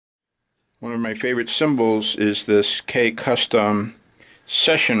One of my favorite cymbals is this K Custom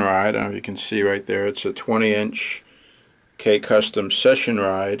Session Ride. I don't know if you can see right there. It's a 20-inch K Custom Session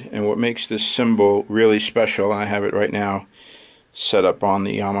Ride, and what makes this cymbal really special, and I have it right now set up on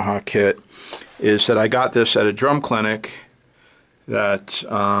the Yamaha kit, is that I got this at a drum clinic that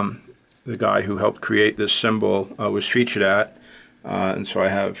the guy who helped create this cymbal was featured at, and so I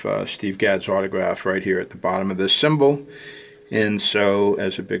have Steve Gadd's autograph right here at the bottom of this cymbal. And so,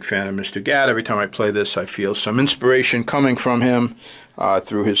 as a big fan of Mr. Gadd, every time I play this, I feel some inspiration coming from him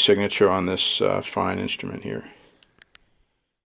through his signature on this fine instrument here.